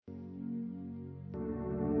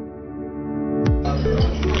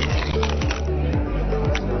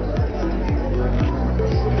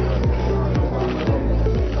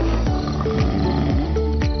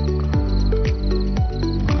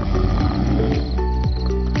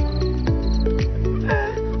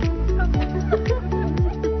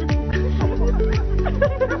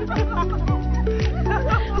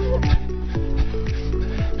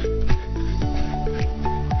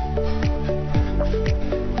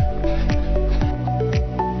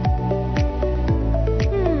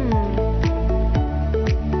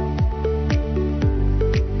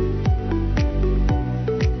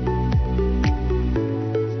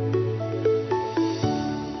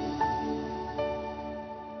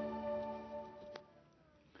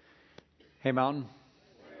Hey, Mountain.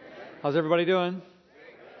 How's everybody doing?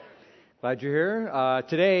 Glad you're here.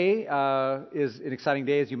 Today is an exciting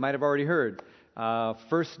day, as you might have already heard.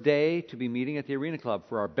 First day to be meeting at the Arena Club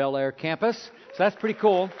for our Bel Air campus. So that's pretty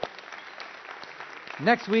cool.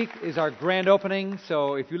 Next week is our grand opening,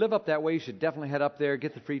 so if you live up that way, you should definitely head up there,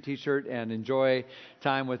 get the free t-shirt, and enjoy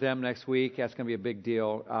time with them next week. That's going to be a big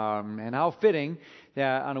deal. And how fitting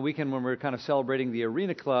that on a weekend when we're kind of celebrating the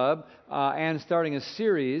Arena Club and starting a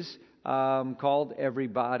series called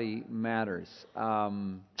Everybody Matters.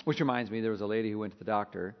 Which reminds me, there was a lady who went to the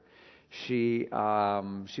doctor. She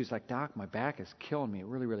was like, "Doc, my back is killing me. It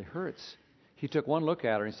really, really hurts." He took one look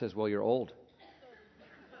at her and he says, "Well, you're old.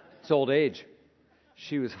 It's old age."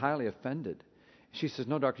 She was highly offended. She says,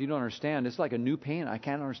 "No, doctor, you don't understand. It's like a new pain. I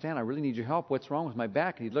can't understand. I really need your help. What's wrong with my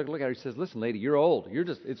back?" And he look at her. He says, "Listen, lady, you're old.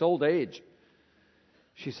 It's old age."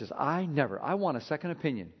 She says, I want a second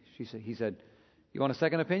opinion." He said, "You want a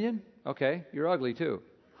second opinion? Okay, you're ugly too."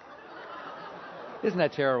 Isn't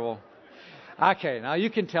that terrible? Okay, now you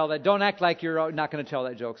can tell that. Don't act like you're not going to tell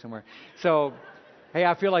that joke somewhere. So, hey,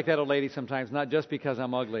 I feel like that old lady sometimes, not just because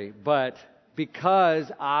I'm ugly, but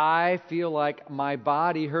because I feel like my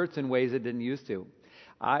body hurts in ways it didn't used to.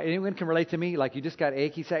 Anyone can relate to me? Like you just got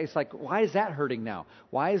achy. It's like, why is that hurting now?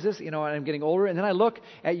 Why is this? And I'm getting older. And then I look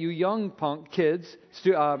at you young punk kids,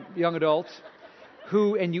 young adults,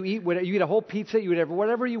 you eat a whole pizza, you eat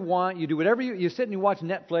whatever you want, you do whatever you sit and you watch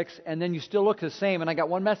Netflix, and then you still look the same. And I got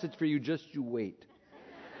one message for you: just you wait,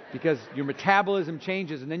 because your metabolism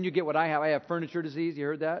changes, and then you get what I have. I have furniture disease. You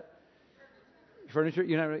heard that? Furniture,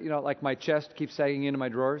 like my chest keeps sagging into my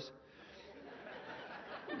drawers.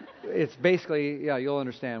 It's basically, you'll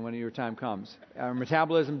understand when your time comes. Our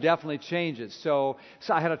metabolism definitely changes. So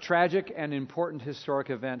I had a tragic and important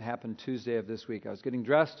historic event happen Tuesday of this week. I was getting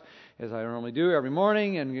dressed, as I normally do every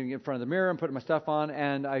morning, and getting in front of the mirror and putting my stuff on,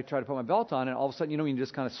 and I tried to put my belt on, and all of a sudden, when you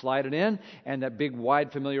just kind of slide it in, and that big,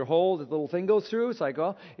 wide, familiar hole, that little thing goes through, it's like,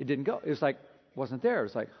 well, it didn't go. It was like, wasn't there. It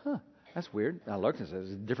was like, that's weird. I looked and said,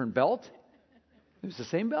 is it a different belt? It was the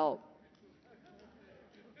same belt.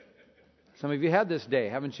 Some of you had this day,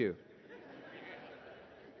 haven't you?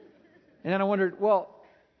 And then I wondered, well,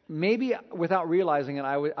 maybe without realizing it,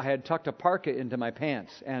 I had tucked a parka into my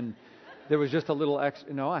pants, and there was just a little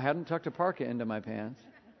extra. No, I hadn't tucked a parka into my pants.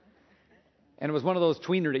 And it was one of those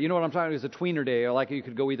tweener days. You know what I'm talking about? It was a tweener day, or like you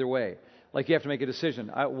could go either way. Like you have to make a decision.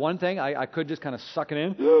 One thing, I could just kind of suck it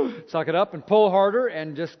in, suck it up, and pull harder,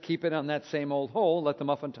 and just keep it on that same old hole, let the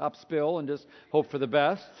muffin top spill, and just hope for the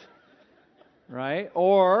best. Right?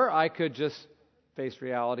 Or I could just face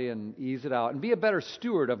reality and ease it out and be a better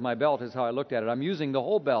steward of my belt, is how I looked at it. I'm using the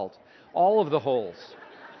whole belt, all of the holes.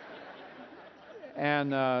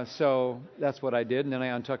 And so that's what I did. And then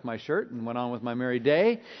I untucked my shirt and went on with my merry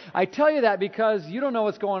day. I tell you that because you don't know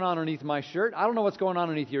what's going on underneath my shirt. I don't know what's going on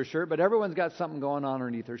underneath your shirt, but everyone's got something going on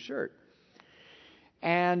underneath their shirt.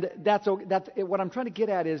 And that's what I'm trying to get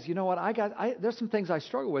at is, you know what, there's some things I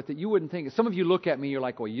struggle with that you wouldn't think. Some of you look at me, you're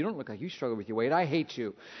like, well, you don't look like you struggle with your weight. I hate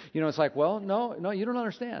you. It's like, well, no, you don't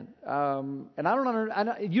understand. And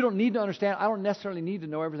you don't need to understand. I don't necessarily need to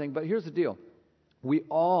know everything. But here's the deal. We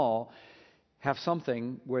all have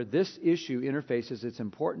something where this issue interfaces. It's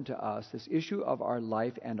important to us, this issue of our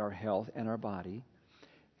life and our health and our body.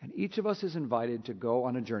 And each of us is invited to go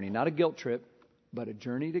on a journey, not a guilt trip, but a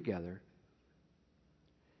journey together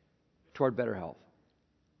toward better health.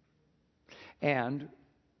 And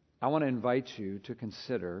I want to invite you to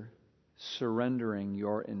consider surrendering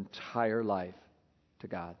your entire life to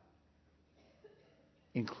God,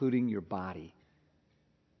 including your body.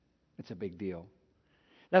 It's a big deal.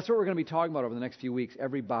 That's what we're going to be talking about over the next few weeks.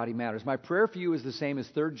 Everybody matters. My prayer for you is the same as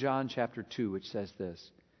 3 John chapter 2, which says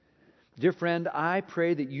this: Dear friend, I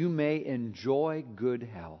pray that you may enjoy good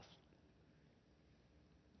health,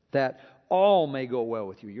 that all may go well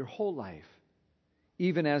with you, your whole life,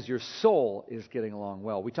 even as your soul is getting along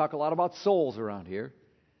well. We talk a lot about souls around here,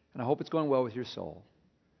 and I hope it's going well with your soul.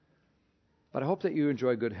 But I hope that you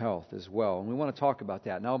enjoy good health as well, and we want to talk about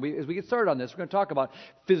that. Now, as we get started on this, we're going to talk about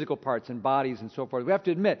physical parts and bodies and so forth. We have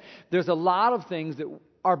to admit, there's a lot of things that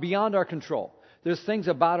are beyond our control. There's things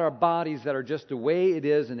about our bodies that are just the way it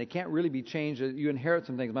is, and they can't really be changed. You inherit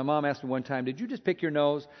some things. My mom asked me one time, did you just pick your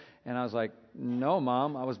nose? And I was like, no,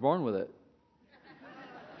 Mom, I was born with it.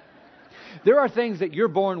 There are things that you're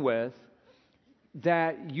born with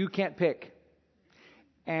that you can't pick,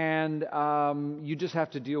 and you just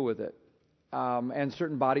have to deal with it. And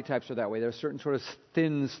certain body types are that way. There's certain sort of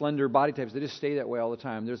thin, slender body types that just stay that way all the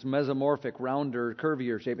time. There's mesomorphic, rounder,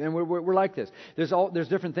 curvier shape, and we're like this. There's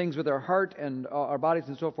different things with our heart and our bodies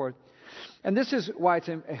and so forth. And this is why it's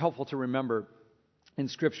helpful to remember in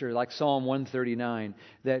Scripture, like Psalm 139,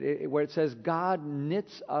 where it says, God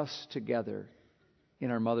knits us together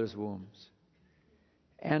in our mother's wombs,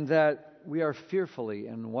 and that we are fearfully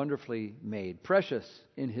and wonderfully made, precious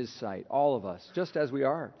in His sight, all of us, just as we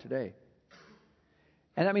are today.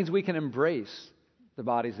 And that means we can embrace the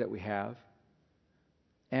bodies that we have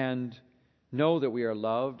and know that we are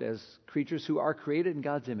loved as creatures who are created in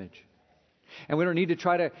God's image. And we don't need to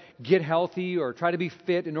try to get healthy or try to be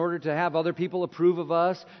fit in order to have other people approve of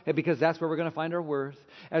us, because that's where we're going to find our worth,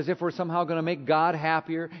 as if we're somehow going to make God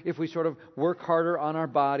happier if we sort of work harder on our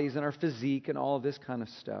bodies and our physique and all of this kind of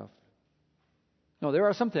stuff. No, there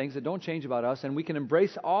are some things that don't change about us, and we can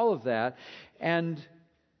embrace all of that and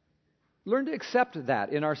learn to accept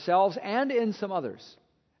that in ourselves and in some others.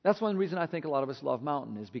 That's one reason I think a lot of us love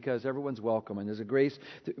Mountain, is because everyone's welcome and there's a grace,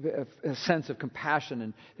 a sense of compassion,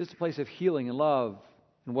 and this is a place of healing and love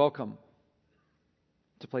and welcome.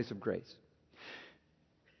 It's a place of grace.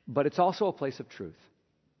 But it's also a place of truth.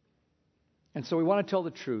 And so we want to tell the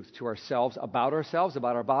truth to ourselves, about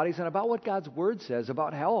our bodies, and about what God's Word says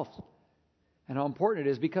about health and how important it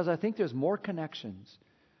is, because I think there's more connections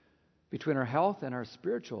between our health and our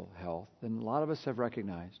spiritual health than a lot of us have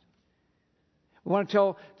recognized. We want to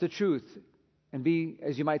tell the truth and be,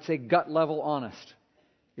 as you might say, gut level honest,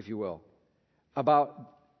 if you will,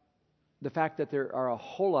 about the fact that there are a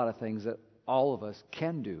whole lot of things that all of us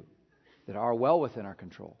can do that are well within our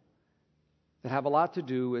control, that have a lot to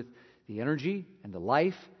do with the energy and the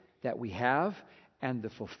life that we have and the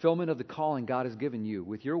fulfillment of the calling God has given you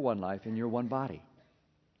with your one life and your one body.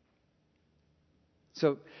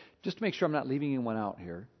 So just to make sure I'm not leaving anyone out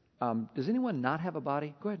here, does anyone not have a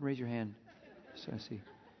body? Go ahead and raise your hand. So I see.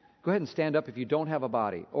 Go ahead and stand up if you don't have a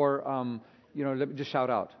body. Or, let me just shout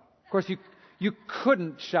out. Of course, you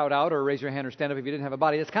couldn't shout out or raise your hand or stand up if you didn't have a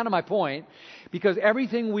body. That's kind of my point. Because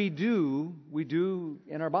everything we do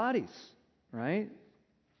in our bodies, right?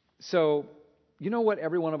 So, you know what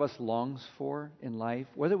every one of us longs for in life?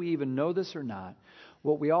 Whether we even know this or not,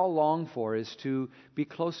 what we all long for is to be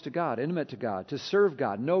close to God, intimate to God, to serve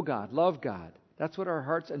God, know God, love God. That's what our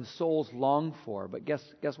hearts and souls long for. But guess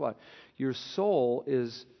what? Your soul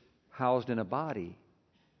is housed in a body.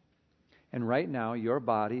 And right now, your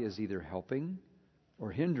body is either helping or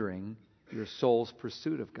hindering your soul's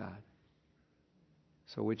pursuit of God.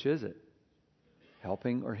 So which is it?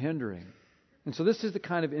 Helping or hindering? And so this is the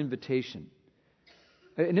kind of invitation.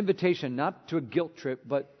 An invitation not to a guilt trip,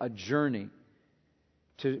 but a journey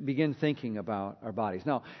to begin thinking about our bodies.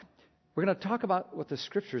 Now, we're going to talk about what the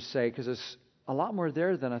Scriptures say, because there's a lot more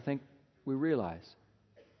there than I think we realize.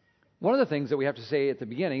 One of the things that we have to say at the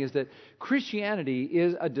beginning is that Christianity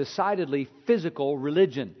is a decidedly physical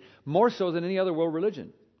religion, more so than any other world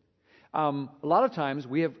religion. A lot of times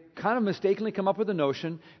we have kind of mistakenly come up with the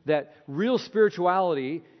notion that real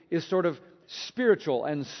spirituality is sort of spiritual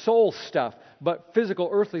and soul stuff, but physical,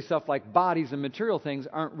 earthly stuff like bodies and material things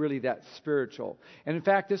aren't really that spiritual. And in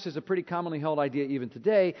fact, this is a pretty commonly held idea even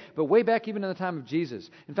today, but way back even in the time of Jesus.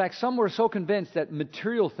 In fact, some were so convinced that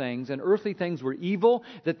material things and earthly things were evil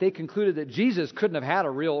that they concluded that Jesus couldn't have had a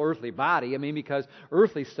real earthly body. I mean, because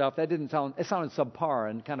earthly stuff, it sounded subpar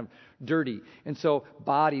and kind of dirty. And so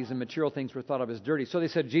bodies and material things were thought of as dirty. So they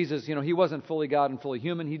said Jesus, he wasn't fully God and fully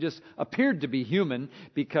human. He just appeared to be human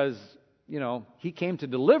because He came to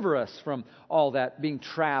deliver us from all that being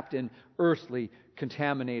trapped in earthly,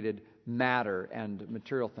 contaminated matter and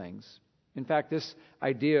material things. In fact, this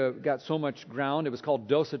idea got so much ground, it was called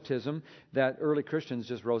docetism, that early Christians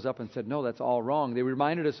just rose up and said, no, that's all wrong. They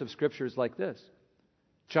reminded us of scriptures like this.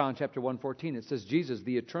 John chapter 1:14, it says, Jesus,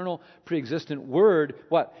 the eternal, pre-existent Word,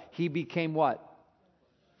 what? He became what?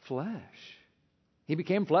 Flesh. He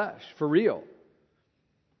became flesh, for real.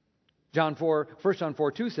 1 John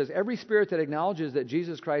 4:2 says, every spirit that acknowledges that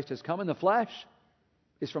Jesus Christ has come in the flesh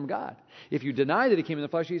is from God. If you deny that He came in the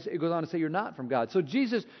flesh, it goes on to say you're not from God. So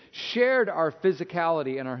Jesus shared our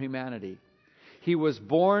physicality and our humanity. He was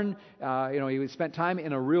born, he spent time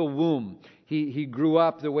in a real womb. He grew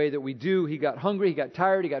up the way that we do. He got hungry, he got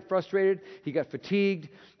tired, he got frustrated, he got fatigued.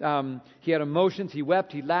 He had emotions, he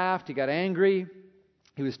wept, he laughed, he got angry.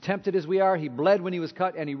 He was tempted as we are. He bled when He was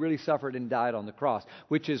cut, and He really suffered and died on the cross,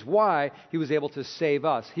 which is why He was able to save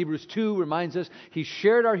us. Hebrews 2 reminds us He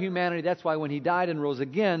shared our humanity. That's why when He died and rose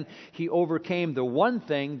again, He overcame the one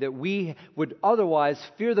thing that we would otherwise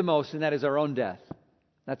fear the most, and that is our own death.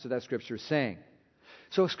 That's what that Scripture is saying.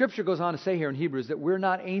 So Scripture goes on to say here in Hebrews that we're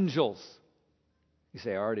not angels. You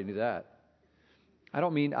say, I already knew that. I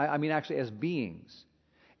mean actually as beings.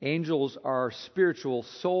 Angels are spiritual,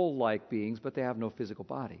 soul-like beings, but they have no physical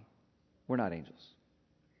body. We're not angels.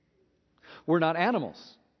 We're not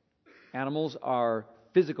animals. Animals are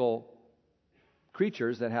physical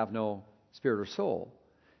creatures that have no spirit or soul.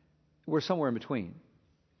 We're somewhere in between.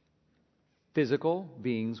 Physical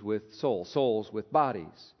beings with souls with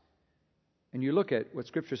bodies. And you look at what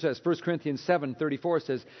Scripture says. 1 Corinthians 7:34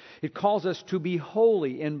 says, it calls us to be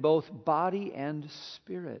holy in both body and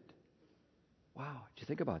spirit. Wow, did you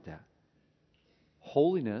think about that?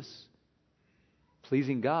 Holiness,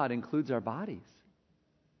 pleasing God, includes our bodies.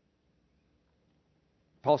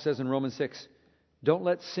 Paul says in Romans 6, don't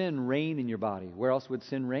let sin reign in your body. Where else would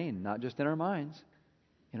sin reign? Not just in our minds,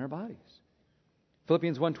 in our bodies.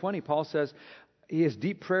 Philippians 1:20, Paul says, his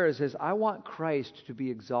deep prayer says, I want Christ to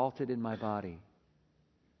be exalted in my body.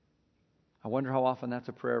 I wonder how often that's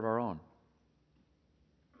a prayer of our own.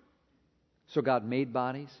 So God made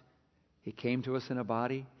bodies. He came to us in a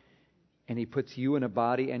body. And He puts you in a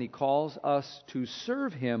body. And He calls us to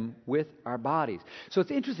serve Him with our bodies. So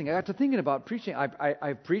it's interesting. I got to thinking about preaching.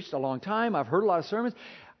 I've preached a long time. I've heard a lot of sermons.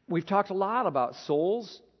 We've talked a lot about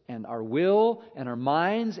souls and our will and our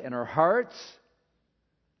minds and our hearts.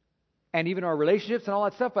 And even our relationships and all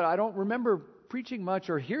that stuff, but I don't remember preaching much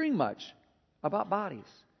or hearing much about bodies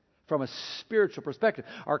from a spiritual perspective.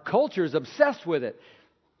 Our culture is obsessed with it,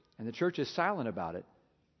 and the church is silent about it.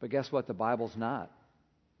 But guess what? The Bible's not.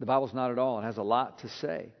 The Bible's not at all. It has a lot to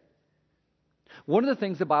say. One of the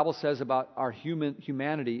things the Bible says about our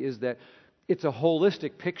humanity is that it's a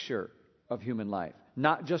holistic picture of human life,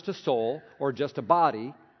 not just a soul or just a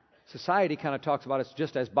body. Society kind of talks about us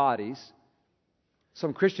just as bodies.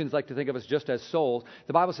 Some Christians like to think of us just as souls.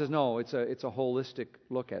 The Bible says, no, it's a holistic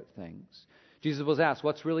look at things. Jesus was asked,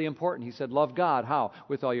 what's really important? He said, love God. How?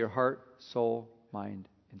 With all your heart, soul, mind,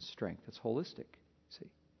 and strength. It's holistic. See?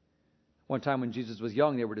 One time when Jesus was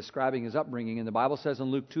young, they were describing His upbringing, and the Bible says in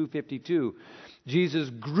Luke 2:52, Jesus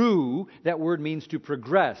grew. That word means to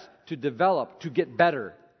progress, to develop, to get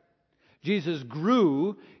better. Jesus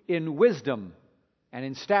grew in wisdom and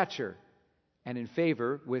in stature and in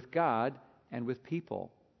favor with God and with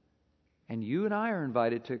people. And you and I are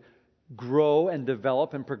invited to grow and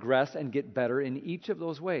develop and progress and get better in each of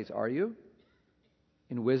those ways. Are you?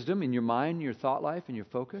 In wisdom, in your mind, your thought life, in your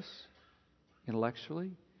focus,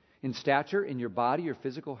 intellectually. In stature, in your body, your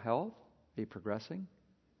physical health. Are you progressing?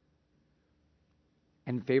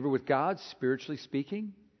 And in favor with God, spiritually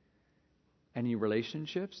speaking. And in your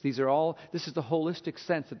relationships. This is the holistic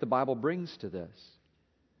sense that the Bible brings to this.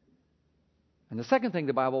 And the second thing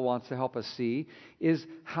the Bible wants to help us see is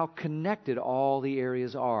how connected all the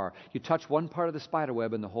areas are. You touch one part of the spider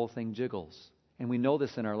web and the whole thing jiggles. And we know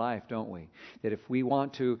this in our life, don't we? That if we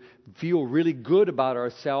want to feel really good about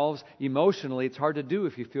ourselves emotionally, it's hard to do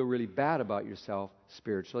if you feel really bad about yourself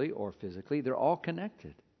spiritually or physically. They're all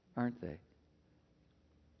connected, aren't they?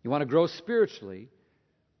 You want to grow spiritually,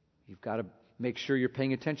 you've got to make sure you're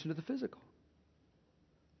paying attention to the physical.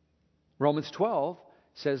 Romans 12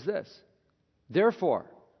 says this. Therefore,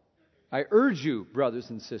 I urge you, brothers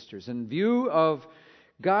and sisters, in view of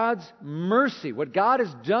God's mercy, what God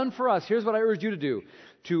has done for us, here's what I urge you to do.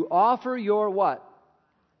 To offer your what?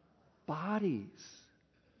 Bodies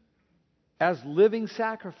as living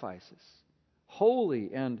sacrifices,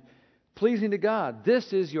 holy and pleasing to God.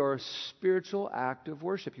 This is your spiritual act of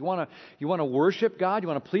worship. You want to worship God? You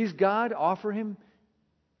want to please God? Offer Him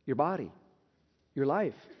your body, your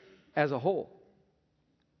life as a whole.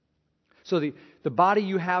 So the body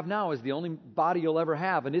you have now is the only body you'll ever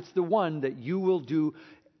have, and it's the one that you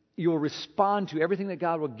will respond to everything that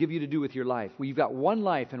God will give you to do with your life. Well, you've got one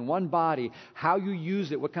life and one body. How you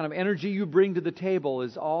use it, what kind of energy you bring to the table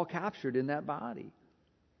is all captured in that body.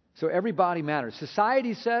 So every body matters.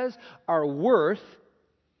 Society says our worth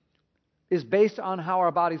is based on how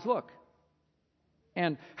our bodies look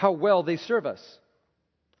and how well they serve us,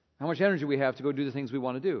 how much energy we have to go do the things we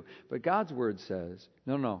want to do. But God's Word says,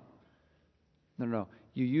 no.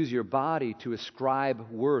 You use your body to ascribe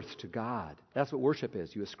worth to God. That's what worship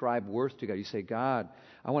is. You ascribe worth to God. You say, God,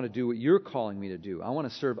 I want to do what you're calling me to do. I want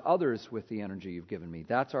to serve others with the energy you've given me.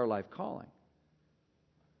 That's our life calling.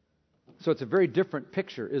 So it's a very different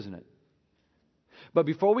picture, isn't it? But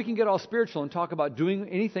before we can get all spiritual and talk about doing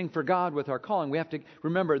anything for God with our calling, we have to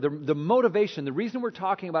remember the motivation, the reason we're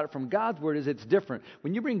talking about it from God's Word is it's different.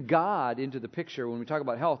 When you bring God into the picture, when we talk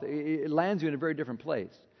about health, it lands you in a very different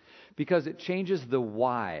place. Because it changes the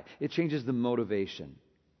why. It changes the motivation.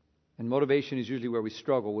 And motivation is usually where we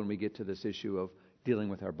struggle when we get to this issue of dealing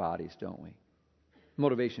with our bodies, don't we?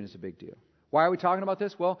 Motivation is a big deal. Why are we talking about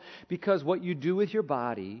this? Well, because what you do with your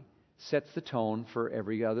body sets the tone for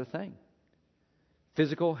every other thing.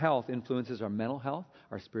 Physical health influences our mental health,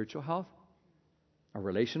 our spiritual health, our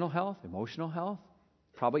relational health, emotional health,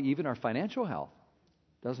 probably even our financial health,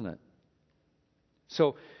 doesn't it?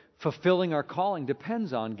 So fulfilling our calling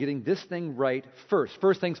depends on getting this thing right first.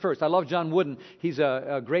 First things first. I love John Wooden. He's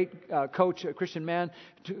a great coach, a Christian man,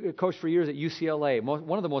 coached for years at UCLA.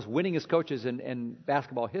 One of the most winningest coaches in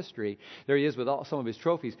basketball history. There he is with some of his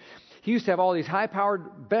trophies. He used to have all these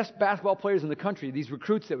high-powered, best basketball players in the country, these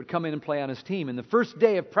recruits that would come in and play on his team. And the first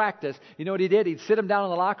day of practice, you know what he did? He'd sit them down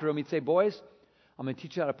in the locker room. He'd say, boys, I'm going to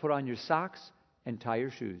teach you how to put on your socks and tie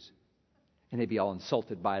your shoes. And they'd be all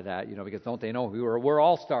insulted by that, because don't they know we're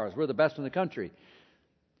all-stars. We're the best in the country.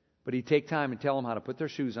 But he'd take time and tell them how to put their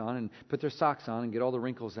shoes on and put their socks on and get all the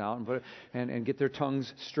wrinkles out and get their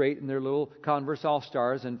tongues straight in their little Converse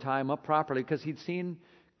All-Stars and tie them up properly, because he'd seen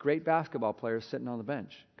great basketball players sitting on the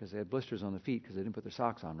bench because they had blisters on their feet because they didn't put their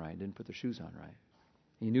socks on right, didn't put their shoes on right.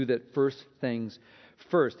 He knew that first things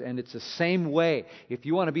first. And it's the same way. If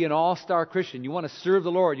you want to be an all-star Christian, you want to serve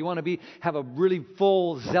the Lord, you want to have a really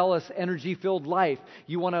full, zealous, energy-filled life,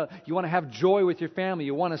 you want to have joy with your family,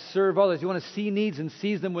 you want to serve others, you want to see needs and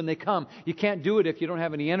seize them when they come. You can't do it if you don't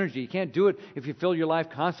have any energy. You can't do it if you fill your life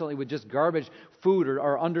constantly with just garbage food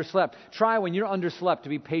or underslept. Try when you're underslept to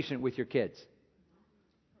be patient with your kids.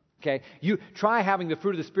 Okay, you try having the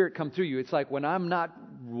fruit of the Spirit come through you. It's like when I'm not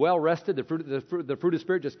well rested, the fruit of the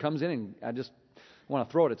Spirit just comes in, and I just want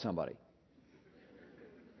to throw it at somebody.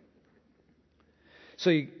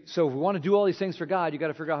 So if we want to do all these things for God, you got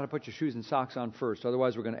to figure out how to put your shoes and socks on first.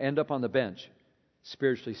 Otherwise, we're going to end up on the bench,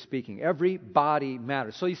 spiritually speaking. Everybody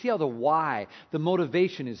matters. So you see how the why, the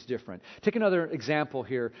motivation is different. Take another example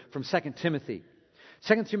here from 2 Timothy.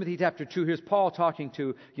 2 Timothy chapter 2, here's Paul talking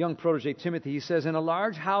to young protege Timothy. He says, in a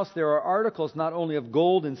large house there are articles not only of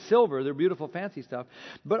gold and silver, they're beautiful fancy stuff,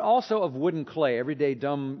 but also of wood and clay, everyday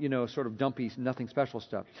dumb, sort of dumpy, nothing special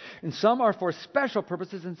stuff. And some are for special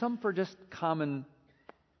purposes and some for just common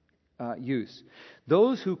use.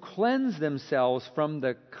 Those who cleanse themselves from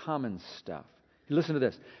the common stuff, listen to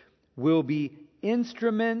this, will be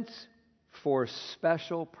instruments for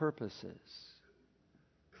special purposes,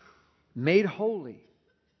 made holy,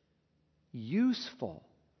 useful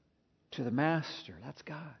to the Master. That's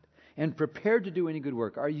God. And prepared to do any good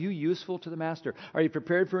work. Are you useful to the Master? Are you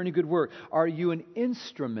prepared for any good work? Are you an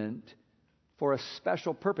instrument for a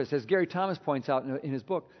special purpose? As Gary Thomas points out in his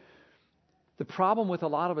book, the problem with a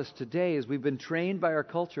lot of us today is we've been trained by our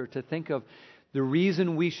culture to think of the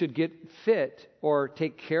reason we should get fit or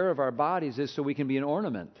take care of our bodies is so we can be an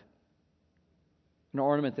ornament. An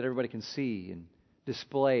ornament that everybody can see and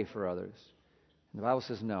display for others. And the Bible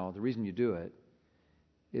says no, the reason you do it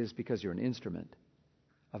is because you're an instrument,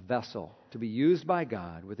 a vessel to be used by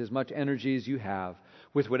God with as much energy as you have,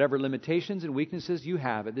 with whatever limitations and weaknesses you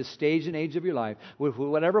have at this stage and age of your life, with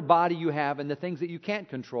whatever body you have and the things that you can't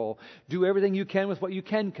control. Do everything you can with what you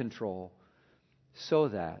can control so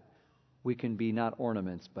that we can be not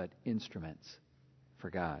ornaments but instruments for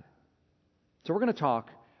God. So we're going to talk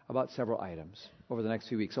about several items over the next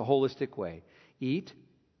few weeks, a holistic way. Eat,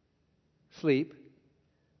 sleep,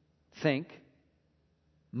 think,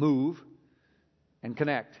 move, and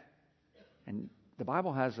connect. And the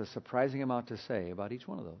Bible has a surprising amount to say about each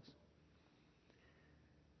one of those.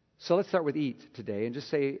 So let's start with eat today and just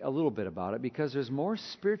say a little bit about it, because there's more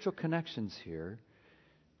spiritual connections here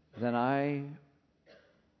than I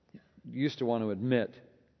used to want to admit.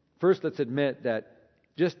 First, let's admit that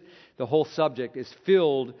just the whole subject is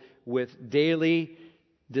filled with daily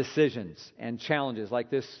decisions and challenges, like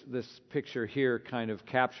this picture here kind of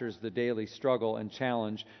captures the daily struggle and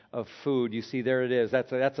challenge of food. You see, there it is.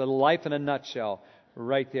 That's a life in a nutshell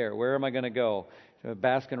right there. Where am I going to go?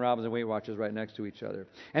 Baskin-Robbins and Weight Watchers right next to each other.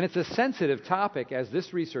 And it's a sensitive topic, as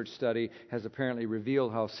this research study has apparently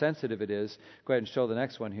revealed how sensitive it is. Go ahead and show the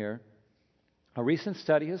next one here. A recent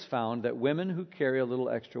study has found that women who carry a little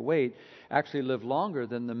extra weight actually live longer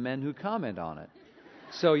than the men who comment on it.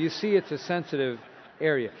 So you see, it's a sensitive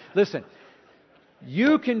area. Listen,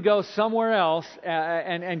 you can go somewhere else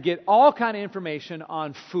and get all kind of information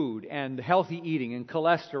on food and healthy eating and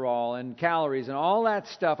cholesterol and calories and all that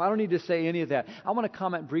stuff. I don't need to say any of that. I want to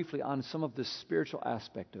comment briefly on some of the spiritual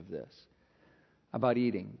aspect of this, about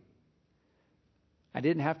eating. I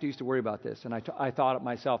didn't have to used to worry about this, and I thought it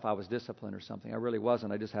myself I was disciplined or something. I really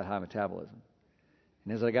wasn't. I just had high metabolism.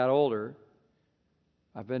 And as I got older,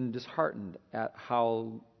 I've been disheartened at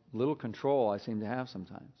how little control I seem to have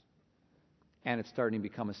sometimes. And it's starting to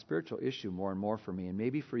become a spiritual issue more and more for me, and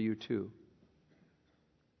maybe for you too.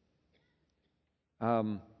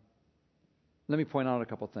 Let me point out a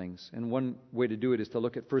couple things. And one way to do it is to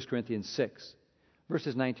look at 1 Corinthians 6,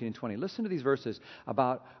 verses 19 and 20. Listen to these verses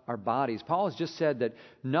about our bodies. Paul has just said that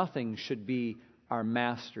nothing should be our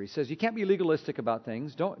master. He says you can't be legalistic about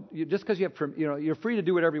things. Just because you're free to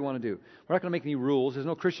do whatever you want to do. We're not going to make any rules. There's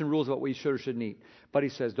no Christian rules about what you should or shouldn't eat. But he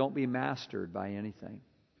says don't be mastered by anything.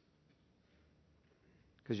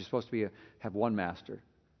 Because you're supposed to have one master.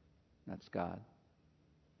 That's God.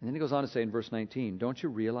 And then he goes on to say in verse 19, don't you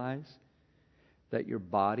realize that your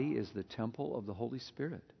body is the temple of the Holy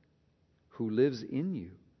Spirit who lives in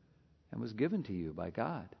you and was given to you by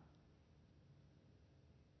God?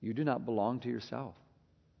 You do not belong to yourself.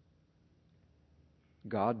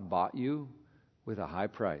 God bought you with a high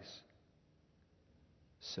price.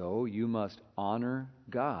 So you must honor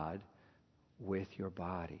God with your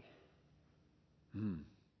body.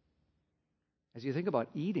 As you think about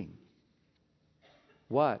eating,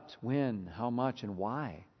 what, when, how much, and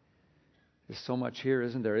why? There's so much here,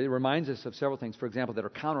 isn't there? It reminds us of several things, for example, that are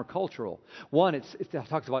countercultural. One, it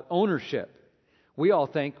talks about ownership. We all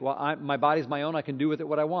think, well, my body's my own. I can do with it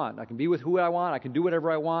what I want. I can be with who I want. I can do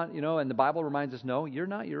whatever I want. And the Bible reminds us, no, you're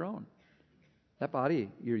not your own. That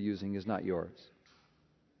body you're using is not yours.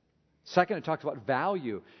 Second, it talks about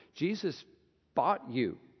value. Jesus bought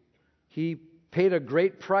you. He paid a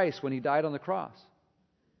great price when He died on the cross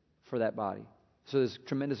for that body. So there's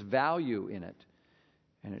tremendous value in it,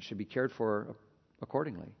 and it should be cared for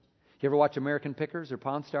accordingly. You ever watch American Pickers or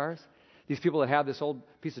Pawn Stars? These people that have this old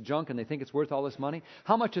piece of junk and they think it's worth all this money.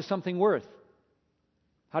 How much is something worth?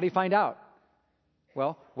 How do you find out?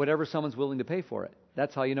 Well, whatever someone's willing to pay for it.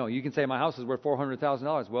 That's how you know. You can say my house is worth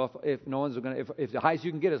 $400,000. Well, if no one's going to, if the highest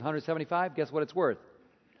you can get is 175, guess what it's worth?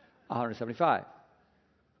 175.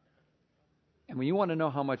 And when you want to know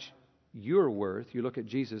how much you're worth, you look at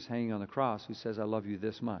Jesus hanging on the cross who says, I love you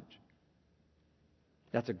this much.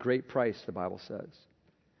 That's a great price, the Bible says.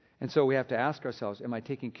 And so we have to ask ourselves, am I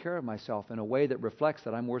taking care of myself in a way that reflects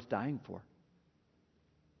that I'm worth dying for?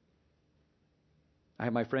 I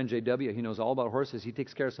have my friend J.W. He knows all about horses. He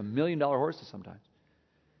takes care of some $1 million horses sometimes.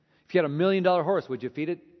 If you had $1 million horse, would you feed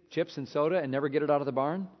it chips and soda and never get it out of the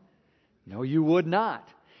barn? No, you would not.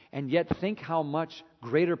 And yet think how much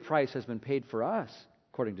greater price has been paid for us,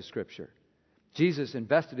 according to Scripture. Jesus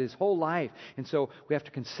invested His whole life. And so we have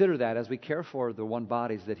to consider that as we care for the one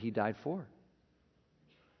bodies that He died for.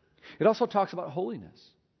 It also talks about holiness.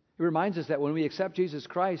 It reminds us that when we accept Jesus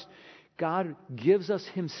Christ, God gives us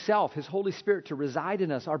Himself, His Holy Spirit, to reside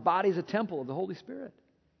in us. Our body is a temple of the Holy Spirit.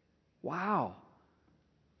 Wow.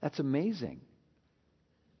 That's amazing.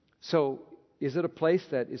 So, is it a place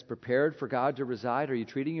that is prepared for God to reside? Are you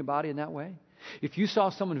treating your body in that way? If you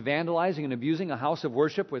saw someone vandalizing and abusing a house of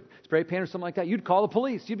worship with spray paint or something like that, you'd call the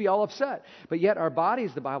police. You'd be all upset. But yet our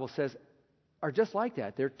bodies, the Bible says, are just like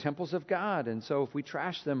that. They're temples of God. And so if we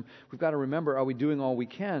trash them, we've got to remember, are we doing all we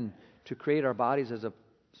can to create our bodies as a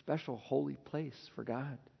special holy place for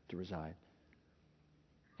God to reside?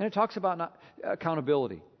 And it talks about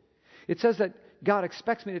accountability. It says that God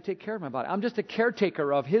expects me to take care of my body. I'm just a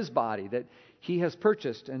caretaker of His body that He has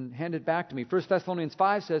purchased and handed back to me. 1 Thessalonians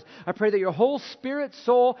 5 says, I pray that your whole spirit,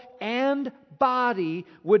 soul, and body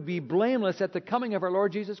would be blameless at the coming of our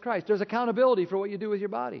Lord Jesus Christ. There's accountability for what you do with your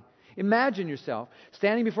body. Imagine yourself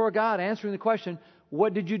standing before God answering the question,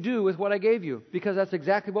 what did you do with what I gave you? Because that's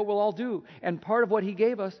exactly what we'll all do. And part of what He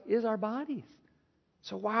gave us is our bodies.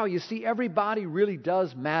 So wow, you see, every body really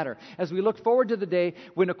does matter. As we look forward to the day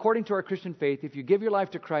when, according to our Christian faith, if you give your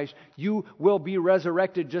life to Christ, you will be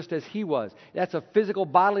resurrected just as He was. That's a physical,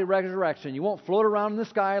 bodily resurrection. You won't float around in the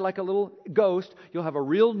sky like a little ghost. You'll have a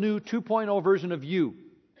real new 2.0 version of you.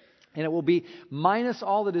 And it will be minus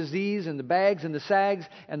all the disease and the bags and the sags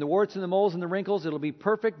and the warts and the moles and the wrinkles. It'll be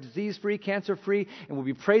perfect, disease-free, cancer-free, and we'll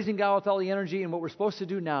be praising God with all the energy. And what we're supposed to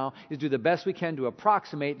do now is do the best we can to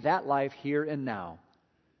approximate that life here and now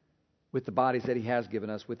with the bodies that He has given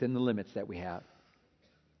us within the limits that we have.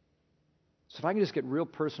 So if I can just get real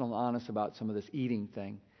personal and honest about some of this eating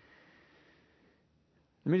thing.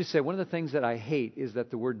 Let me just say, one of the things that I hate is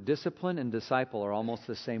that the word discipline and disciple are almost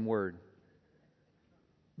the same word.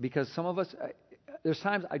 Because some of us, there's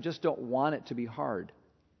times I just don't want it to be hard.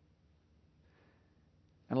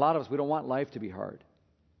 And a lot of us, we don't want life to be hard.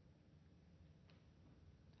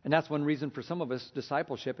 And that's one reason for some of us,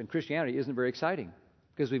 discipleship in Christianity isn't very exciting.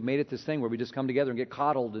 Because we've made it this thing where we just come together and get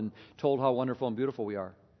coddled and told how wonderful and beautiful we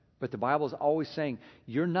are. But the Bible is always saying,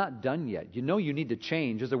 you're not done yet. You know you need to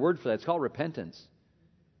change. There's a word for that. It's called repentance.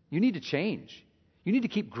 You need to change. You need to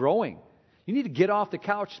keep growing. You need to get off the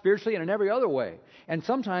couch spiritually and in every other way. And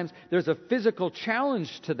sometimes there's a physical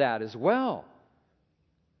challenge to that as well.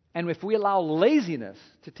 And if we allow laziness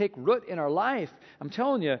to take root in our life, I'm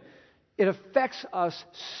telling you, it affects us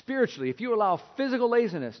spiritually. If you allow physical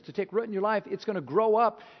laziness to take root in your life, it's going to grow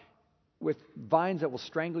up with vines that will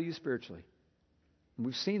strangle you spiritually. And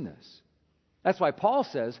we've seen this. That's why Paul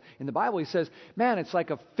says, in the Bible, he says, man, it's like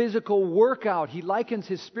a physical workout. He likens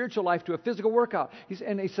his spiritual life to a physical workout.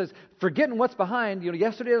 And he says, forgetting what's behind,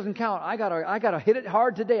 yesterday doesn't count. I gotta hit it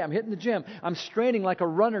hard today. I'm hitting the gym. I'm straining like a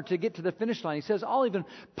runner to get to the finish line. He says, I'll even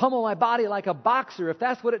pummel my body like a boxer if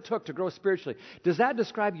that's what it took to grow spiritually. Does that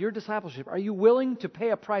describe your discipleship? Are you willing to pay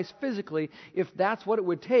a price physically if that's what it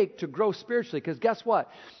would take to grow spiritually? Because guess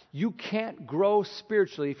what? You can't grow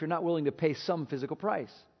spiritually if you're not willing to pay some physical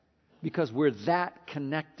price. Because we're that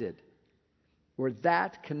connected. We're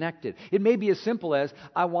that connected. It may be as simple as,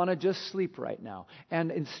 I want to just sleep right now. And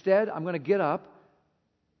instead, I'm going to get up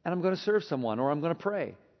and I'm going to serve someone, or I'm going to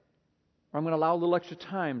pray, or I'm going to allow a little extra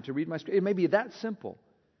time to read my scripture. It may be that simple.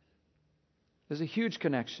 There's a huge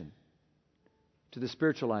connection to the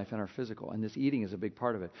spiritual life and our physical, and this eating is a big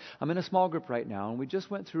part of it. I'm in a small group right now, and we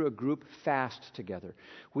just went through a group fast together.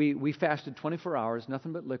 We fasted 24 hours,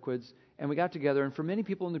 nothing but liquids, and we got together, and for many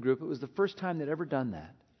people in the group, it was the first time they'd ever done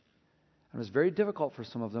that. And it was very difficult for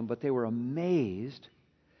some of them, but they were amazed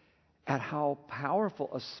at how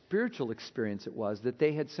powerful a spiritual experience it was that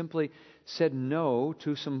they had simply said no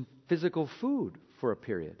to some physical food for a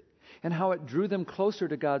period, and how it drew them closer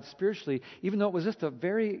to God spiritually, even though it was just a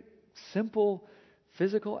very simple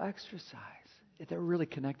physical exercise. They're really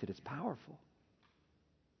connected. It's powerful.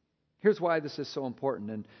 Here's why this is so important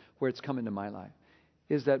and where it's come into my life,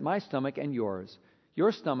 is that my stomach and yours,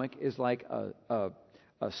 your stomach is like a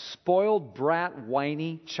spoiled brat,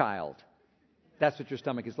 whiny child. That's what your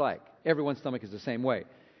stomach is like. Everyone's stomach is the same way.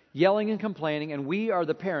 Yelling and complaining, and we are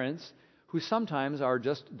the parents who sometimes are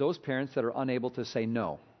just those parents that are unable to say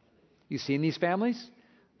no. You seen these families?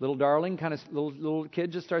 Little darling, kind of little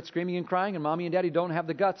kid just starts screaming and crying, and mommy and daddy don't have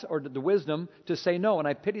the guts or the wisdom to say no. And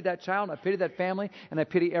I pity that child, I pity that family, and I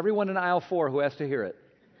pity everyone in aisle 4 who has to hear it.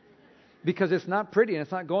 Because it's not pretty and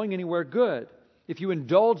it's not going anywhere good. If you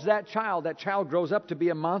indulge that child grows up to be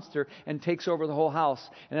a monster and takes over the whole house.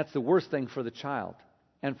 And that's the worst thing for the child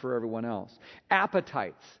and for everyone else.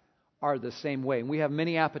 Appetites are the same way. And we have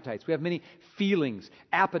many appetites. We have many feelings,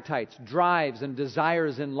 appetites, drives, and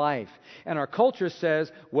desires in life. And our culture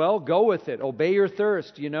says, well, go with it. Obey your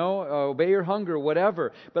thirst, obey your hunger,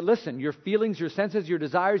 whatever. But listen, your feelings, your senses, your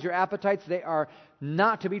desires, your appetites, they are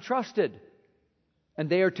not to be trusted. And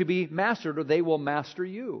they are to be mastered, or they will master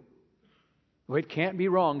you. Well, it can't be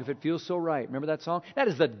wrong if it feels so right. Remember that song? That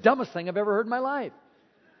is the dumbest thing I've ever heard in my life.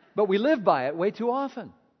 But we live by it way too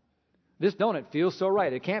often. This donut feels so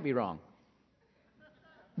right, it can't be wrong.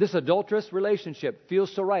 This adulterous relationship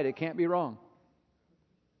feels so right, it can't be wrong.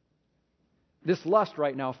 This lust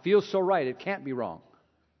right now feels so right, it can't be wrong.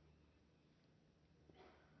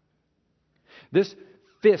 This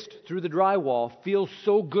fist through the drywall feels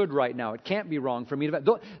so good right now, it can't be wrong for me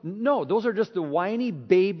to... No, those are just the whiny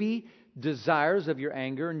baby desires of your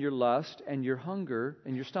anger and your lust and your hunger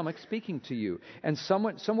and your stomach speaking to you. And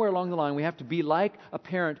somewhere along the line, we have to be like a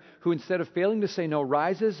parent who, instead of failing to say no,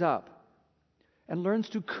 rises up and learns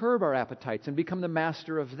to curb our appetites and become the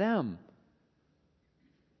master of them.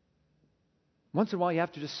 Once in a while, you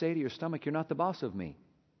have to just say to your stomach, you're not the boss of me.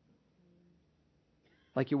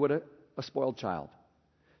 Like you would a spoiled child.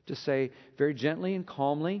 Just say very gently and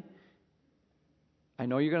calmly, I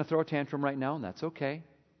know you're going to throw a tantrum right now, and that's okay.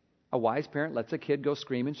 A wise parent lets a kid go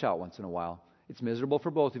scream and shout once in a while. It's miserable for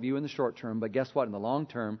both of you in the short term, but guess what? In the long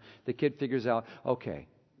term, the kid figures out, okay,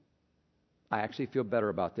 I actually feel better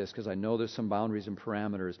about this because I know there's some boundaries and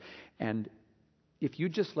parameters. And if you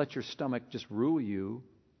just let your stomach just rule you,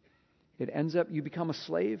 it ends up, you become a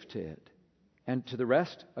slave to it and to the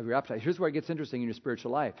rest of your appetite. Here's where it gets interesting in your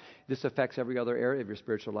spiritual life. This affects every other area of your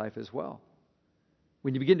spiritual life as well.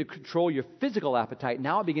 When you begin to control your physical appetite,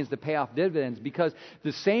 now it begins to pay off dividends, because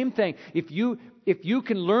the same thing, if you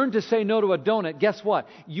can learn to say no to a donut, guess what?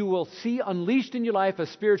 You will see unleashed in your life a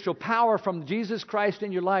spiritual power from Jesus Christ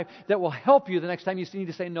in your life that will help you the next time you need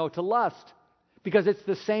to say no to lust, because it's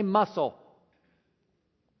the same muscle.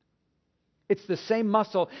 It's the same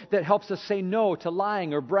muscle that helps us say no to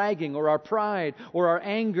lying or bragging or our pride or our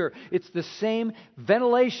anger. It's the same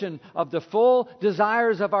ventilation of the full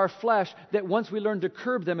desires of our flesh that once we learn to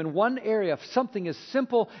curb them in one area, something as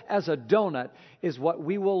simple as a donut is what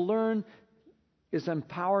we will learn is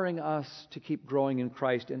empowering us to keep growing in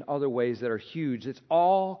Christ in other ways that are huge. It's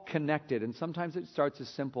all connected. And sometimes it starts as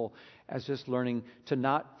simple as just learning to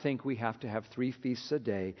not think we have to have 3 feasts a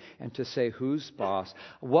day and to say who's boss.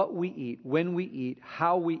 What we eat, when we eat,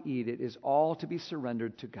 how we eat it is all to be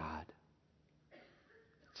surrendered to God.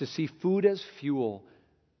 To see food as fuel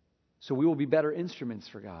so we will be better instruments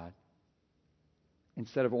for God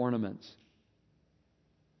instead of ornaments.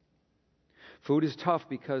 Food is tough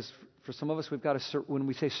because For some of us, we've got to, when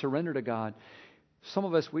we say surrender to God, some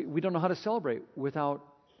of us, we don't know how to celebrate without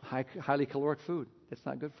highly caloric food. It's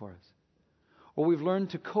not good for us. Or we've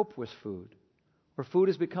learned to cope with food. Or food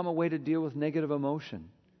has become a way to deal with negative emotion,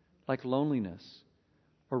 like loneliness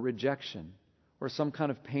or rejection or some kind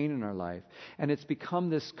of pain in our life. And it's become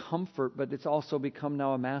this comfort, but it's also become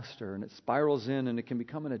now a master, and it spirals in, and it can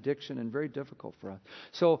become an addiction and very difficult for us.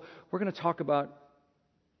 So we're going to talk about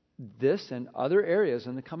this and other areas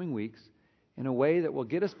in the coming weeks in a way that will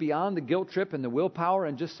get us beyond the guilt trip and the willpower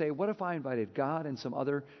and just say, what if I invited God and some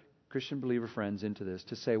other Christian believer friends into this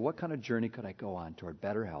to say, what kind of journey could I go on toward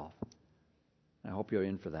better health? I hope you're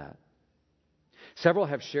in for that. Several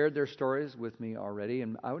have shared their stories with me already,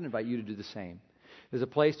 and I would invite you to do the same. There's a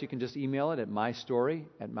place you can just email it at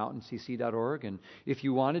mystory@mountaincc.org, and if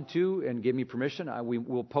you wanted to and give me permission,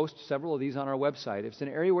 we'll post several of these on our website. If it's an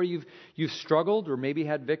area where you've struggled or maybe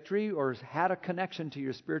had victory or had a connection to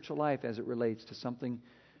your spiritual life as it relates to something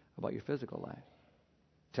about your physical life,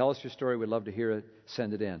 tell us your story. We'd love to hear it.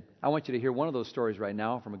 Send it in. I want you to hear one of those stories right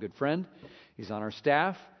now from a good friend. He's on our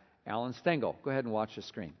staff, Alan Stengel. Go ahead and watch the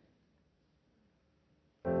screen.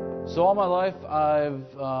 So all my life,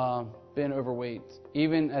 I've been overweight.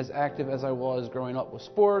 Even as active as I was growing up with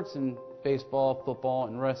sports and baseball, football,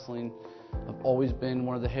 and wrestling, I've always been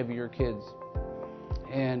one of the heavier kids.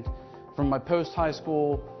 And from my post-high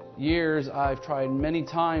school years, I've tried many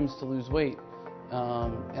times to lose weight,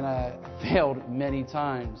 and I failed many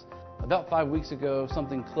times. About 5 weeks ago,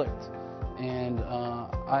 something clicked, and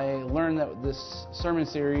I learned that this sermon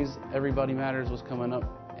series, Everybody Matters, was coming up.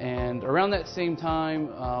 And around that same time,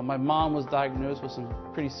 my mom was diagnosed with some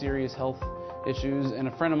pretty serious health issues, and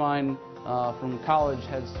a friend of mine from college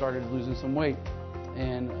had started losing some weight.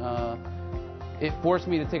 And it forced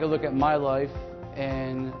me to take a look at my life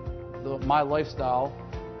and my lifestyle,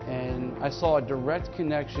 and I saw a direct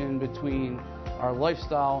connection between our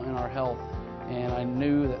lifestyle and our health, and I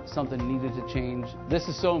knew that something needed to change. This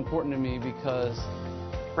is so important to me because,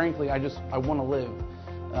 frankly, I want to live.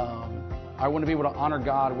 I want to be able to honor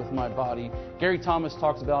God with my body. Gary Thomas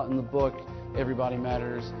talks about in the book, Everybody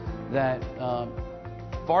Matters, that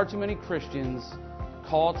far too many Christians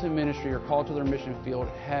called to ministry or called to their mission field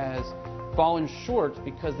has fallen short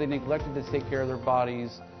because they neglected to take care of their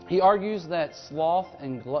bodies. He argues that sloth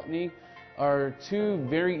and gluttony are two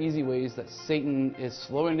very easy ways that Satan is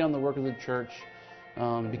slowing down the work of the church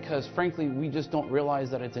because, frankly, we just don't realize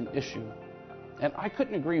that it's an issue. And I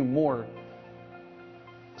couldn't agree more.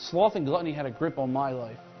 Sloth and gluttony had a grip on my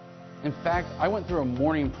life. In fact, I went through a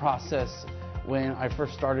mourning process when I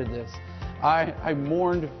first started this. I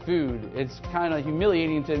mourned food. It's kind of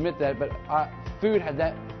humiliating to admit that, but food had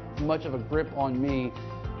that much of a grip on me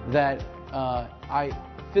that I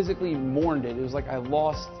physically mourned it. It was like I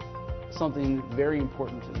lost something very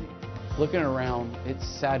important to me. Looking around, it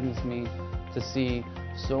saddens me to see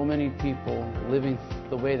so many people living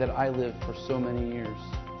the way that I lived for so many years,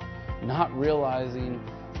 not realizing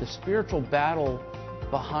the spiritual battle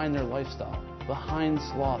behind their lifestyle, behind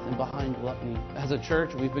sloth and behind gluttony. As a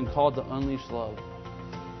church, we've been called to unleash love.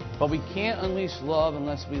 But we can't unleash love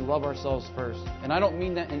unless we love ourselves first. And I don't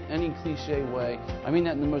mean that in any cliche way. I mean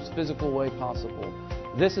that in the most physical way possible.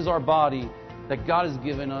 This is our body that God has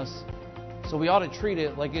given us, so we ought to treat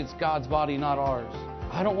it like it's God's body, not ours.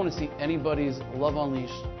 I don't want to see anybody's love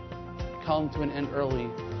unleashed come to an end early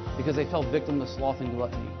because they fell victim to sloth and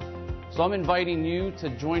gluttony. So I'm inviting you to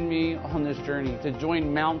join me on this journey, to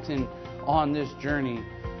join Mountain on this journey,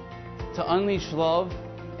 to unleash love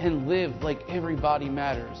and live like everybody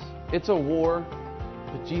matters. It's a war,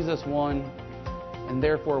 but Jesus won, and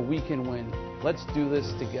therefore we can win. Let's do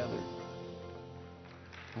this together.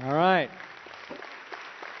 All right.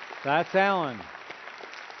 That's Alan.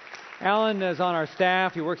 Alan is on our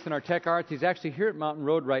staff. He works in our tech arts. He's actually here at Mountain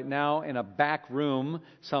Road right now in a back room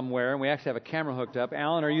somewhere, and we actually have a camera hooked up.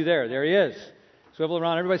 Alan, are you there? There he is. Swivel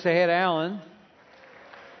around. Everybody say hey to Alan.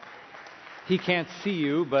 He can't see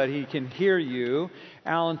you, but he can hear you.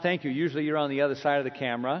 Alan, thank you. Usually you're on the other side of the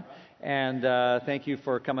camera, and thank you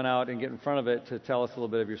for coming out and getting in front of it to tell us a little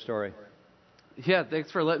bit of your story. Yeah,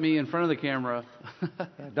 thanks for letting me in front of the camera.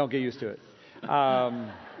 Don't get used to it.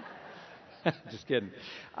 Just kidding.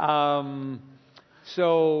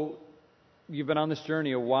 So you've been on this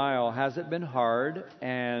journey a while. Has it been hard?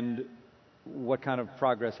 And what kind of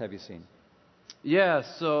progress have you seen? Yeah,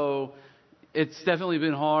 so it's definitely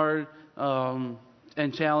been hard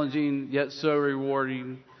and challenging, yet so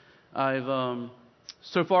rewarding.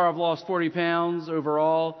 So far I've lost 40 pounds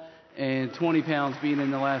overall and 20 pounds being in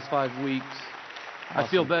the last 5 weeks. Awesome. I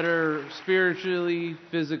feel better spiritually,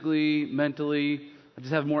 physically, mentally. I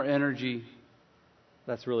just have more energy.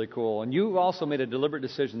 That's really cool. And you also made a deliberate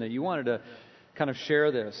decision that you wanted to kind of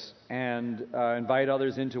share this and invite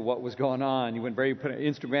others into what was going on. You put an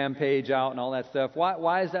Instagram page out and all that stuff.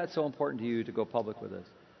 Why is that so important to you to go public with this?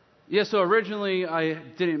 Yeah, so originally I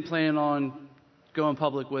didn't plan on going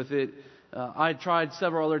public with it. I tried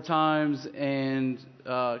several other times and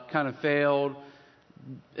kind of failed.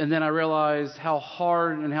 And then I realized how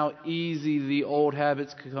hard and how easy the old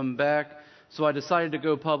habits could come back. So I decided to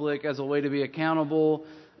go public as a way to be accountable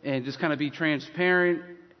and just kind of be transparent.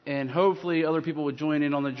 And hopefully other people would join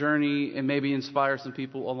in on the journey and maybe inspire some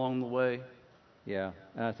people along the way. Yeah,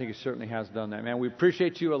 and I think it certainly has done that. Man, we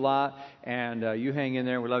appreciate you a lot, and you hang in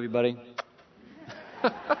there. We love you, buddy.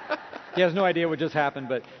 He has no idea what just happened,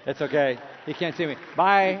 but it's okay. He can't see me.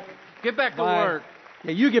 Bye. Get back to Bye. work.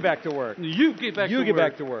 Yeah, you get back to work. You get back to work. You get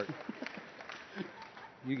back to work.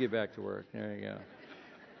 You get back to work. There you go.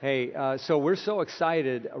 Hey, so we're so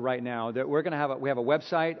excited right now that we have a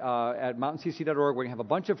website at mountaincc.org. We're going to have a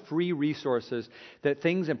bunch of free resources,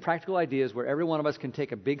 things and practical ideas where every one of us can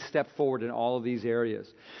take a big step forward in all of these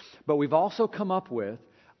areas. But we've also come up with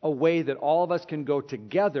a way that all of us can go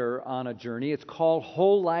together on a journey. It's called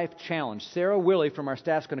Whole Life Challenge. Sarah Willie from our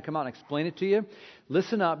staff is going to come out and explain it to you.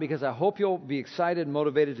 Listen up, because I hope you'll be excited and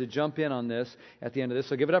motivated to jump in on this at the end of this.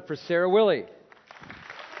 So give it up for Sarah Willie.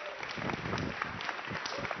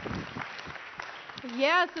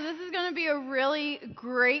 Yeah, so this is going to be a really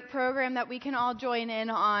great program that we can all join in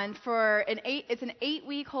on for it's an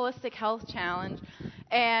 8-week holistic health challenge.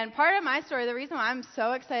 And part of my story, the reason why I'm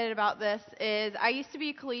so excited about this is I used to be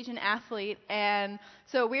a collegiate athlete, and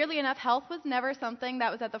so weirdly enough, health was never something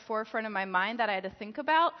that was at the forefront of my mind that I had to think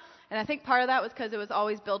about. And I think part of that was because it was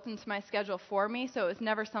always built into my schedule for me, so it was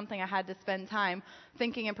never something I had to spend time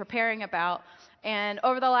thinking and preparing about. And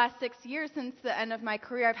over the last 6 years since the end of my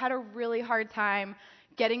career, I've had a really hard time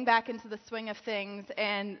getting back into the swing of things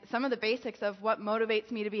and some of the basics of what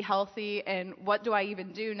motivates me to be healthy and what do I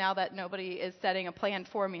even do now that nobody is setting a plan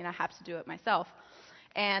for me and I have to do it myself.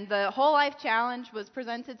 And the Whole Life Challenge was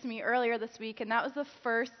presented to me earlier this week, and that was the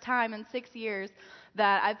first time in 6 years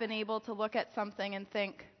that I've been able to look at something and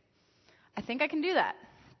think, I think I can do that.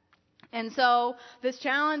 And so this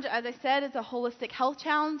challenge, as I said, is a holistic health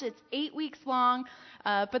challenge. It's 8 weeks long,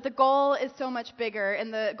 but the goal is so much bigger.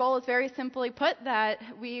 And the goal is very simply put that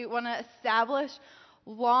we want to establish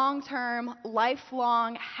long-term,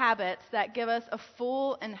 lifelong habits that give us a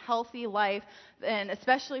full and healthy life, and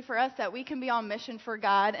especially for us that we can be on mission for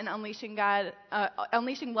God and unleashing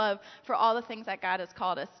love for all the things that God has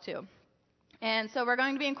called us to. And so we're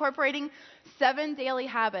going to be incorporating 7 daily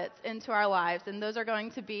habits into our lives, and those are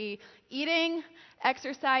going to be eating,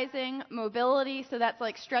 exercising, mobility, so that's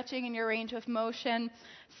like stretching in your range of motion,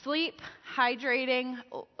 sleep, hydrating,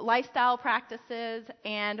 lifestyle practices,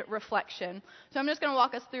 and reflection. So I'm just going to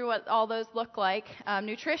walk us through what all those look like.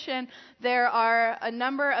 Nutrition, there are a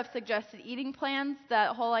number of suggested eating plans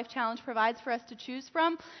that Whole Life Challenge provides for us to choose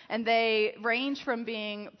from, and they range from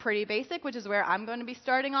being pretty basic, which is where I'm going to be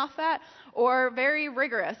starting off at, or very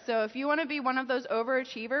rigorous. So if you want to be one of those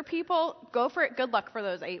overachiever people, go for it. Good luck for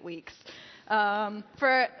those 8 weeks.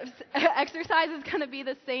 For exercise is going to be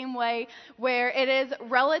the same way, where it is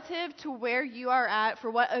relative to where you are at for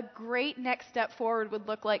what a great next step forward would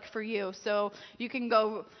look like for you. So you can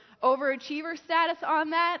go overachiever status on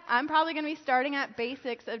that. I'm probably going to be starting at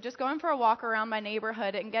basics of just going for a walk around my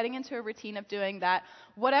neighborhood and getting into a routine of doing that,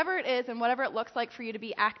 whatever it is and whatever it looks like for you to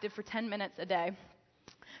be active for 10 minutes a day.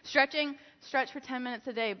 Stretching, stretch for 10 minutes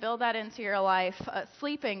a day. Build that into your life.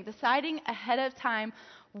 Sleeping, deciding ahead of time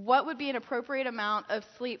what would be an appropriate amount of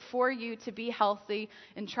sleep for you to be healthy,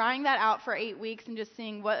 and trying that out for 8 weeks and just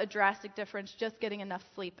seeing what a drastic difference just getting enough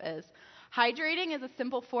sleep is. Hydrating is a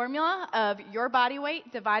simple formula of your body weight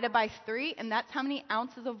divided by 3, and that's how many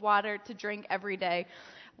ounces of water to drink every day.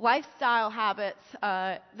 Lifestyle habits,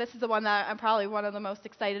 this is the one that I'm probably one of the most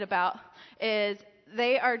excited about, is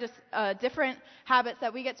they are just different habits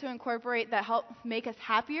that we get to incorporate that help make us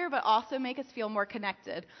happier, but also make us feel more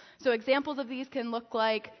connected. So examples of these can look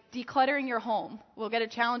like decluttering your home. We'll get a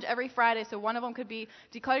challenge every Friday, so one of them could be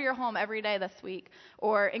declutter your home every day this week,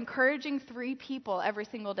 or encouraging 3 people every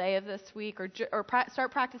single day of this week, or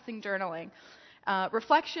start practicing journaling.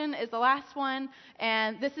 Reflection is the last one,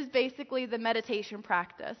 and this is basically the meditation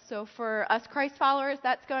practice. So for us Christ followers,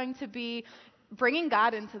 that's going to be bringing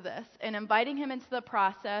God into this and inviting him into the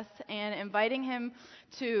process and inviting him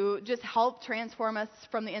to just help transform us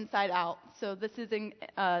from the inside out. So this is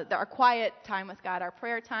our quiet time with God, our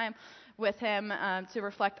prayer time with him to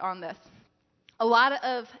reflect on this. A lot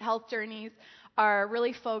of health journeys are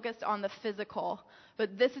really focused on the physical.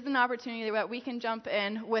 But this is an opportunity that we can jump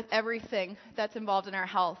in with everything that's involved in our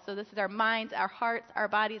health. So this is our minds, our hearts, our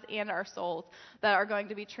bodies, and our souls that are going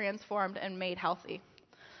to be transformed and made healthy.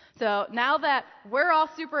 So now that we're all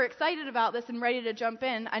super excited about this and ready to jump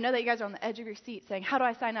in, I know that you guys are on the edge of your seat saying, how do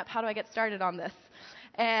I sign up? How do I get started on this?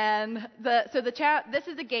 And this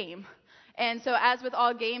is a game. And so as with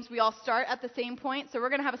all games, we all start at the same point. So we're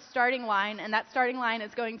going to have a starting line, and that starting line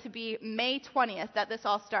is going to be May 20th that this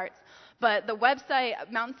all starts. But the website,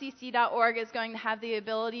 mountaincc.org, is going to have the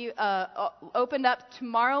ability opened up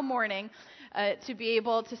tomorrow morning to be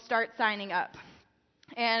able to start signing up.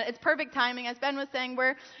 And it's perfect timing. As Ben was saying,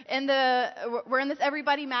 we're in this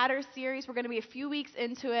Everybody Matters series. We're going to be a few weeks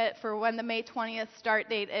into it for when the May 20th start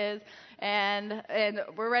date is, and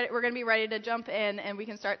we're going to be ready to jump in, and we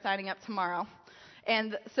can start signing up tomorrow.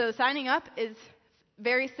 And so signing up is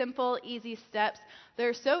very simple, easy steps.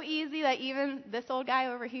 They're so easy that even this old guy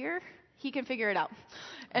over here, he can figure it out.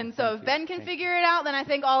 And so if Ben can figure it out, then I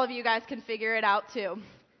think all of you guys can figure it out too.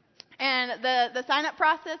 And the sign-up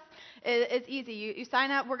process is easy. You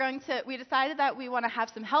sign up. We decided that we want to have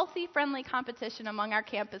some healthy, friendly competition among our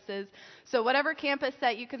campuses. So whatever campus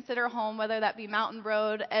that you consider home, whether that be Mountain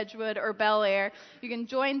Road, Edgewood, or Bel Air, you can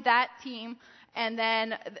join that team, and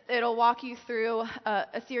then it'll walk you through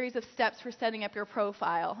a series of steps for setting up your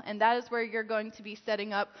profile. And that is where you're going to be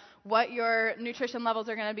setting up what your nutrition levels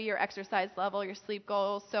are going to be, your exercise level, your sleep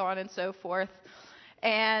goals, so on and so forth,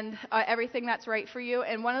 and everything that's right for you.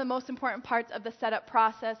 And one of the most important parts of the setup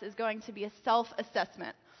process is going to be a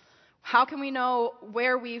self-assessment. How can we know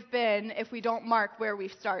where we've been if we don't mark where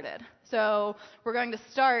we've started? So we're going to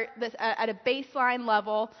start this at a baseline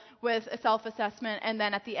level with a self-assessment, and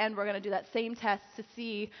then at the end we're going to do that same test to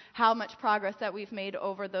see how much progress that we've made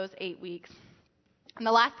over those 8 weeks. And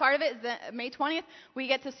the last part of it is that May 20th, we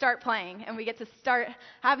get to start playing, and we get to start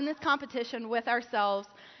having this competition with ourselves,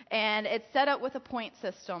 and it's set up with a point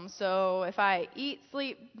system. So if I eat,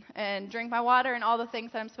 sleep, and drink my water and all the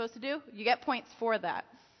things that I'm supposed to do, you get points for that.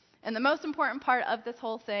 And the most important part of this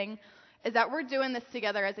whole thing is that we're doing this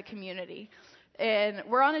together as a community. And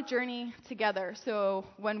we're on a journey together. So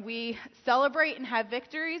when we celebrate and have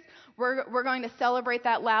victories, we're going to celebrate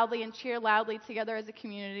that loudly and cheer loudly together as a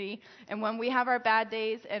community. And when we have our bad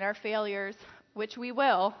days and our failures, which we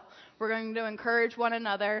will, we're going to encourage one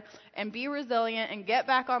another and be resilient and get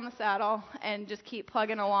back on the saddle and just keep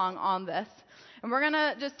plugging along on this. And we're going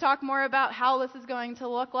to just talk more about how this is going to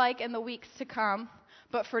look like in the weeks to come.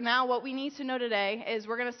 But for now, what we need to know today is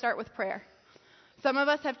we're going to start with prayer. Some of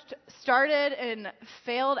us have started and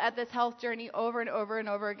failed at this health journey over and over and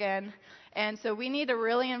over again. And so we need to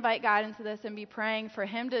really invite God into this and be praying for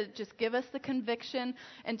Him to just give us the conviction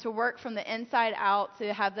and to work from the inside out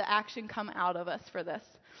to have the action come out of us for this.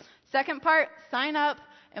 Second part, sign up.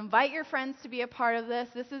 Invite your friends to be a part of this.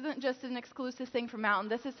 This isn't just an exclusive thing for Mountain.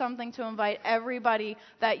 This is something to invite everybody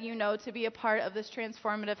that you know to be a part of this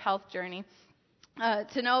transformative health journey.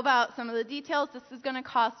 To know about some of the details, this is going to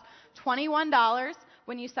cost $21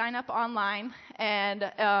 when you sign up online, and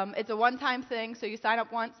it's a one-time thing, so you sign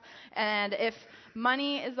up once, and if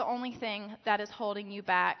money is the only thing that is holding you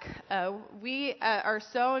back, we are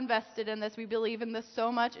so invested in this. We believe in this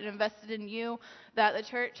so much and invested in you that the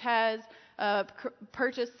church has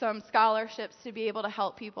purchased some scholarships to be able to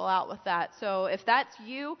help people out with that. So if that's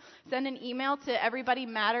you, send an email to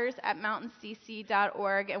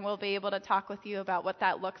EveryBodyMatters@mountaincc.org, and we'll be able to talk with you about what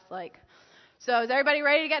that looks like. So is everybody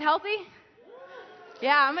ready to get healthy?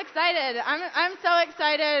 Yeah, I'm excited. I'm so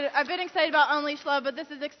excited. I've been excited about Unleash Love, but this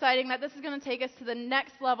is exciting that this is going to take us to the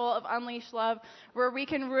next level of Unleash Love, where we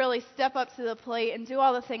can really step up to the plate and do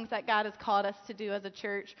all the things that God has called us to do as a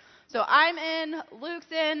church. So I'm in,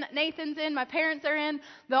 Luke's in, Nathan's in, my parents are in.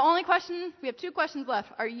 The only question, we have 2 questions left.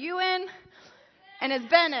 Are you in? And is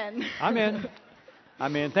Ben in? I'm in.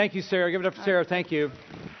 I'm in. Thank you, Sarah. Give it up for Sarah. Thank you.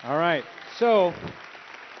 All right. So,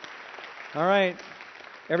 all right.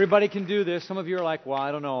 Everybody can do this. Some of you are like, well,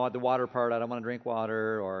 I don't know, the water part, I don't want to drink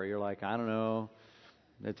water. Or you're like, I don't know,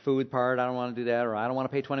 the food part, I don't want to do that. Or I don't want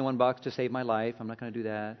to pay $21 to save my life. I'm not going to do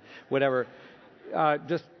that. Whatever.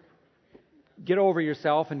 Just get over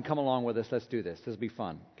yourself and come along with us. Let's do this. This will be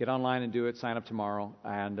fun. Get online and do it. Sign up tomorrow.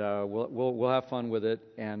 And we'll have fun with it.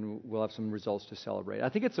 And we'll have some results to celebrate. I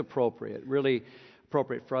think it's appropriate, really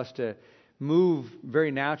appropriate for us to move very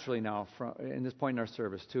naturally now in this point in our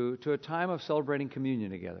service to a time of celebrating communion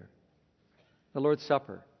together, the Lord's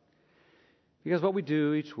Supper. Because what we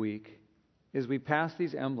do each week is we pass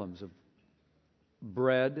these emblems of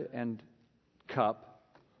bread and cup,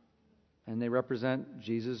 and they represent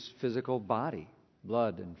Jesus' physical body,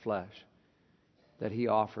 blood and flesh, that He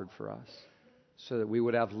offered for us so that we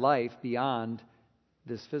would have life beyond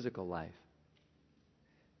this physical life.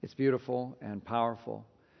 It's beautiful and powerful.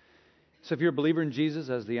 So if you're a believer in Jesus,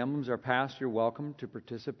 as the emblems are passed, you're welcome to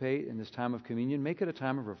participate in this time of communion. Make it a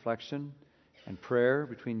time of reflection and prayer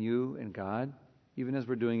between you and God, even as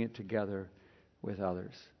we're doing it together with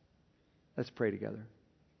others. Let's pray together.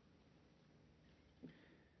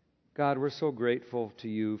 God, we're so grateful to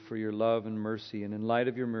you for your love and mercy, and in light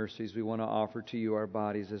of your mercies, we want to offer to you our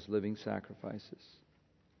bodies as living sacrifices.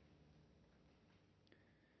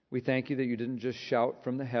 We thank you that you didn't just shout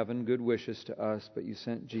from the heaven good wishes to us, but you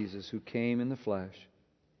sent Jesus, who came in the flesh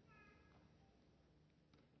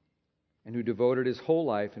and who devoted his whole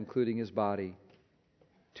life, including his body,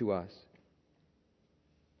 to us.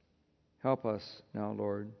 Help us now,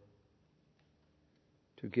 Lord,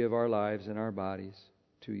 to give our lives and our bodies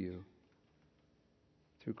to you.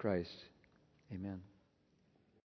 Through Christ. Amen.